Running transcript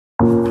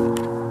Guys,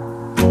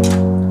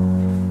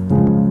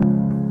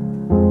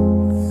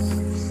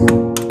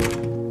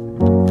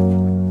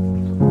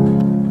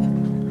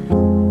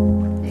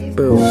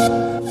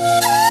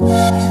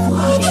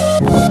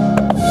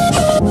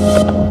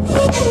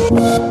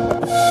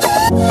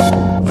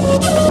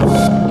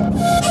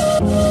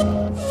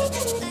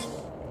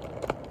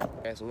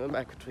 I'm going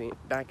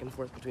back and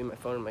forth between my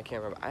phone and my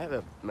camera, but I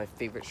have my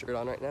favorite shirt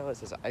on right now. It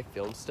says I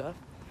film stuff,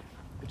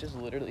 which is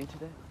literally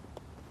today.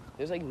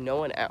 There's like no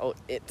one out.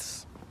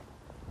 It's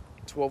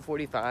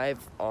 12:45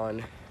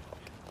 on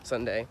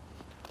Sunday.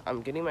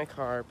 I'm getting my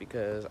car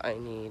because I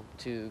need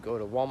to go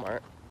to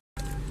Walmart.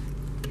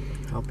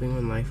 Helping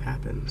when life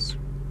happens.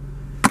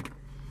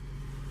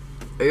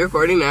 Are you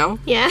recording now?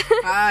 Yeah.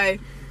 Hi.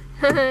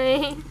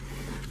 Hi.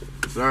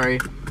 Sorry.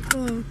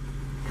 Hello.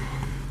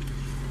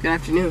 Good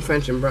afternoon,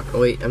 French and Bro. Oh,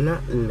 wait, I'm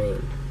not in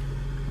Maine.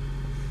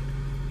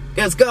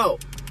 Let's go.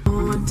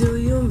 What do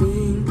you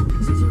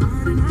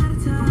mean?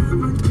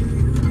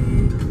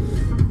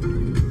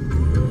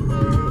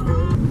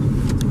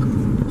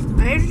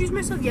 I introduced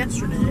myself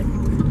yesterday.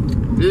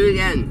 Do it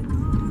again.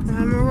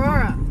 I'm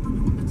Aurora.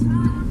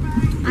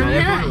 Not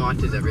everyone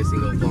watches every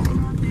single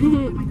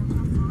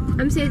vlog.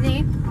 I'm Sydney.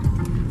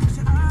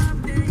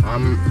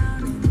 I'm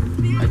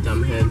a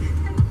dumbhead.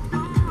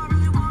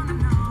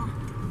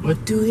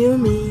 What do you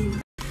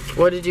mean?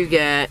 What did you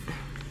get?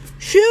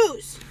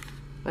 Shoes!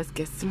 Let's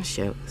get some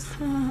shoes.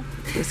 I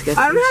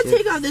don't know how to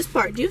take off this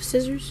part. Do you have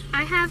scissors?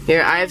 I have.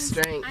 Here, I have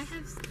strength. I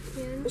have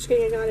skin. Just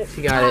kidding, I got it.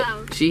 She got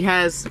Wow. it. She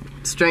has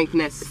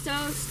strengthness. So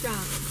strong.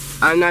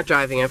 I'm not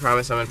driving, I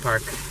promise. I'm in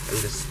park.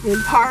 I'm just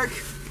In park.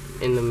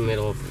 in the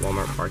middle of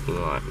Walmart parking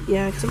lot.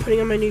 Yeah, because I'm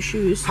putting on my new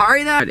shoes.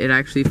 Hurry that! It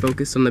actually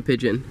focused on the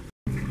pigeon.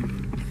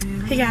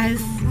 Hey guys.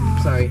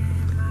 Sorry.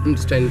 I'm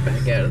just trying to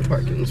back out of the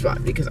parking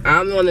spot because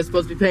I'm the one that's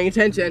supposed to be paying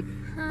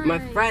attention. Hi. My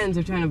friends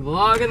are trying to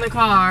vlog in the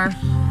car.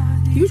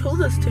 You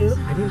told us to.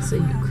 I didn't say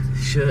you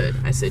should.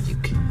 I said you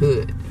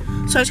could.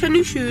 So I just got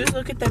new shoes.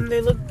 Look at them. They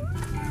look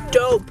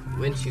dope.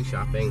 When shoe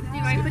shopping. Do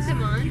I put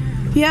them on?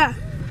 Yeah.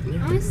 I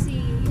want to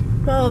see.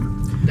 Well,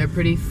 They're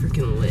pretty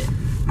freaking lit.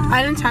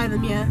 I didn't tie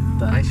them yet,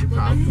 but. I should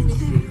probably.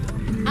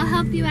 I'll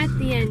help you at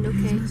the end,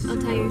 okay?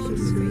 I'll tie your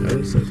shoes for you. I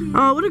was like,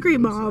 Oh, what a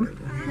great mom.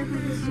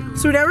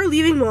 So now we're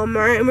leaving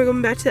Walmart and we're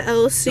going back to the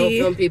don't LLC.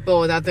 film people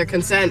without their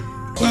consent.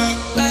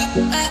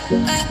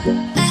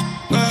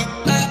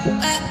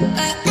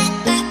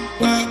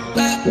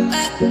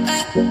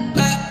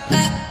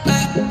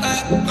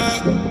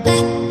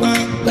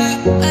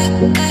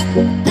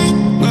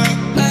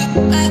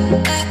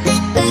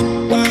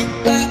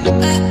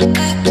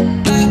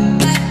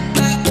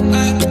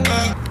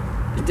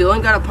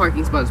 Dylan got a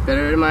parking spot that's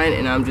better than mine,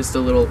 and I'm just a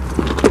little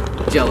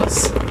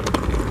jealous.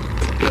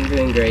 I'm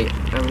doing great.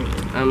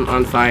 I'm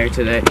on fire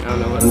today. I don't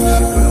know what I'm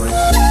doing with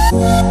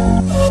my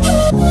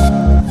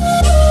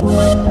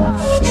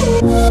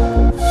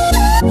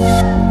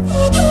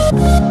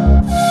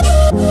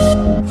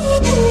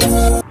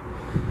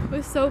It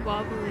was so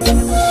bobbly.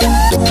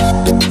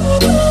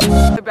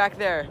 They're back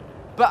there,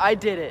 but I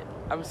did it.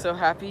 I'm so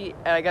happy,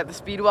 and I got the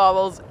speed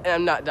wobbles, and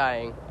I'm not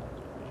dying.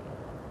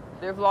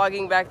 They're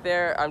vlogging back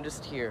there. I'm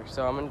just here,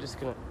 so I'm just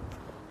gonna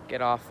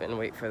get off and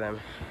wait for them.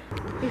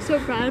 He's so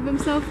proud of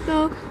himself,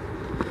 though.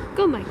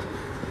 Go, Mike.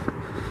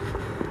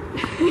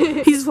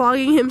 He's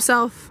vlogging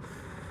himself.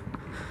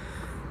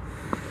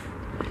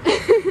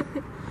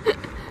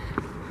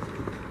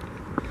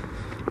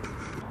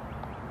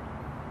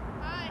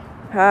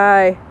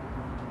 Hi.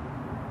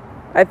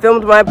 I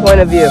filmed my point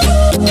of view.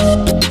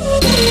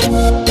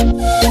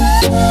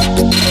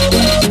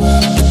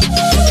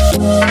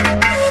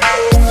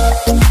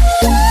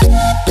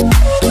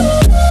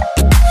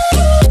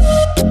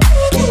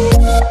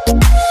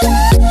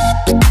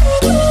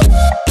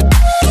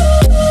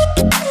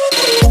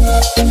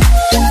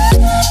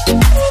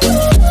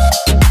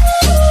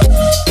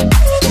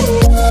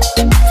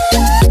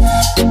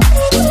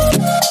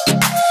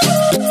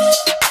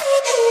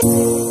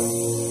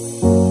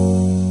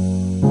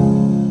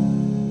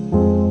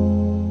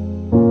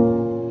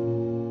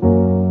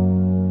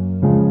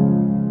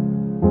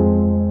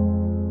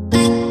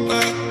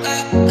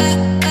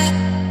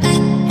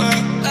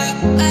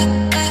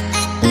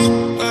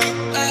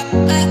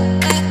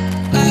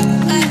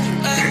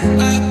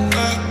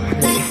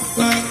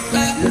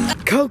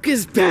 Coke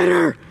is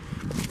better.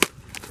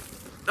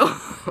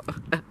 Oh,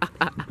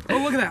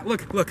 look at that.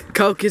 Look.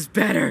 Coke is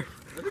better.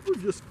 I think we're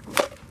just...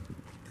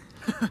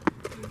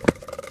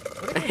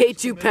 I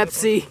hate you,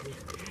 Pepsi.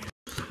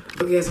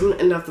 Okay, so I'm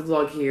gonna end off the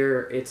vlog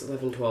here. It's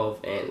 11:12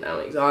 and I'm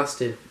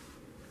exhausted.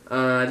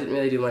 I didn't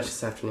really do much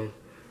this afternoon.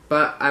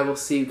 But I will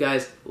see you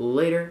guys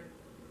later.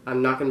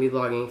 I'm not gonna be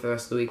vlogging for the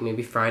rest of the week,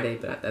 maybe Friday,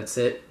 but that's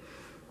it.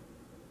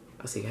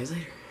 I'll see you guys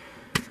later.